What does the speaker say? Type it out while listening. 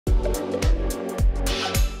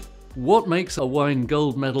What makes a wine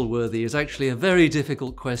gold medal worthy is actually a very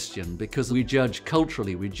difficult question, because we judge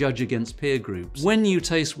culturally, we judge against peer groups. When you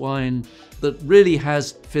taste wine that really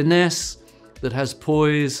has finesse, that has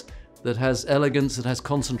poise, that has elegance, that has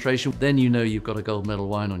concentration, then you know you've got a gold medal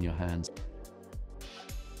wine on your hands.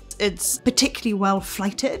 It's particularly well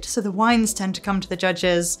flighted, so the wines tend to come to the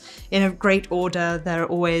judges in a great order. They're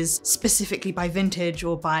always specifically by vintage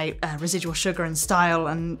or by residual sugar and style,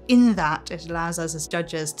 and in that it allows us as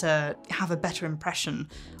judges to have a better impression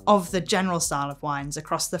of the general style of wines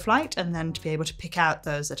across the flight, and then to be able to pick out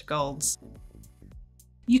those that are golds.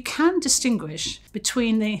 You can distinguish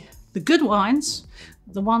between the good wines,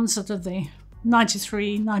 the ones that are the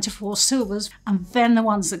 93, 94 silvers, and then the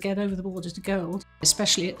ones that get over the border to gold.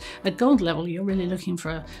 Especially at gold level, you're really looking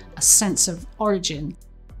for a sense of origin.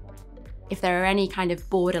 If there are any kind of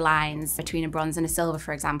borderlines between a bronze and a silver,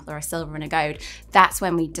 for example, or a silver and a gold, that's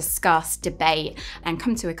when we discuss, debate, and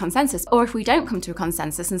come to a consensus. Or if we don't come to a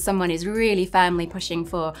consensus and someone is really firmly pushing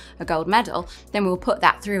for a gold medal, then we'll put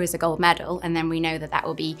that through as a gold medal, and then we know that that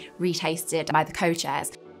will be retasted by the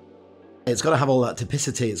co-chairs. It's got to have all that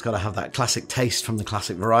typicity, it's got to have that classic taste from the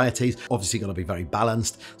classic varieties. Obviously got to be very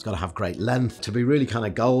balanced, it's got to have great length. To be really kind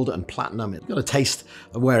of gold and platinum, it's got to taste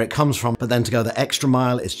where it comes from, but then to go the extra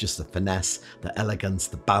mile, it's just the finesse, the elegance,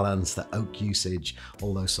 the balance, the oak usage,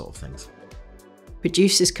 all those sort of things.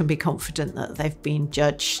 Producers can be confident that they've been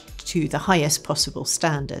judged to the highest possible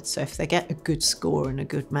standard. So if they get a good score and a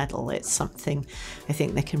good medal, it's something I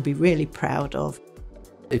think they can be really proud of.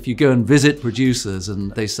 If you go and visit producers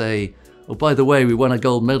and they say, oh, by the way, we won a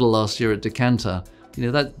gold medal last year at Decanter, you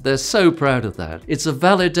know, that they're so proud of that. It's a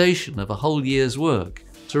validation of a whole year's work.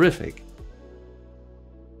 Terrific.